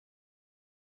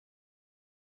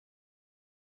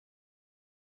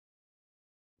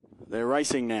They're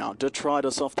racing now.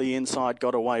 Detritus off the inside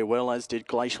got away well, as did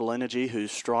Glacial Energy,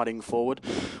 who's striding forward.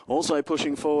 Also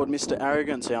pushing forward, Mr.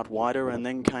 Arrogance out wider, and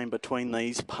then came between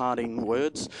these Parting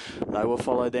Words. They were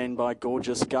followed then by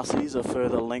Gorgeous Gussies, a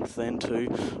further length then to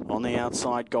on the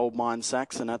outside Goldmine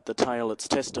Sachs, and at the tail it's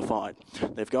Testified.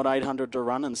 They've got 800 to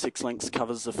run and 6 lengths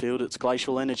covers the field. It's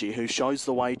Glacial Energy who shows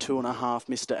the way, 2.5,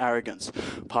 Mr. Arrogance.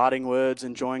 Parting Words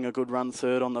enjoying a good run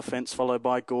third on the fence, followed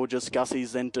by Gorgeous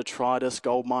Gussies, then Detritus,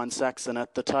 Goldmine Sachs, and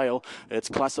at the tail it's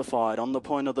Classified on the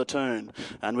point of the turn,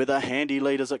 and with a handy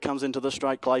lead as it comes into the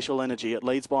straight, Glacial Energy. It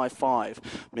leads by 5.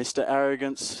 Mr.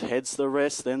 Arrogance heads the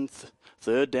rest, then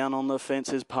third down on the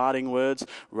fence is Parting Words.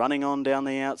 Running on down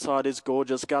the outside is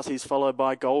Gorgeous Gussies, followed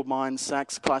by Goldmine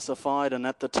Sachs, Classified, and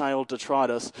at the tail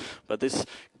Detritus. But this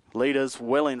leaders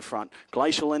well in front.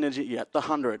 Glacial Energy at the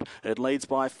 100. It leads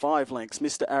by 5 lengths.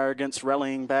 Mr. Arrogance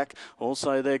rallying back.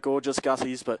 Also there Gorgeous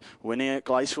Gussies, but winning at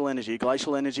Glacial Energy.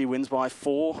 Glacial Energy wins by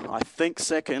 4. I think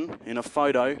second in a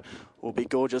photo will be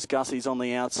Gorgeous Gussies on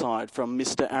the outside from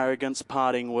Mr. Arrogance,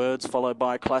 Parting Words, followed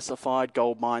by Classified,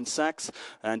 Goldmine Sachs,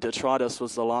 and Detritus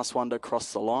was the last one to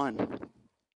cross the line.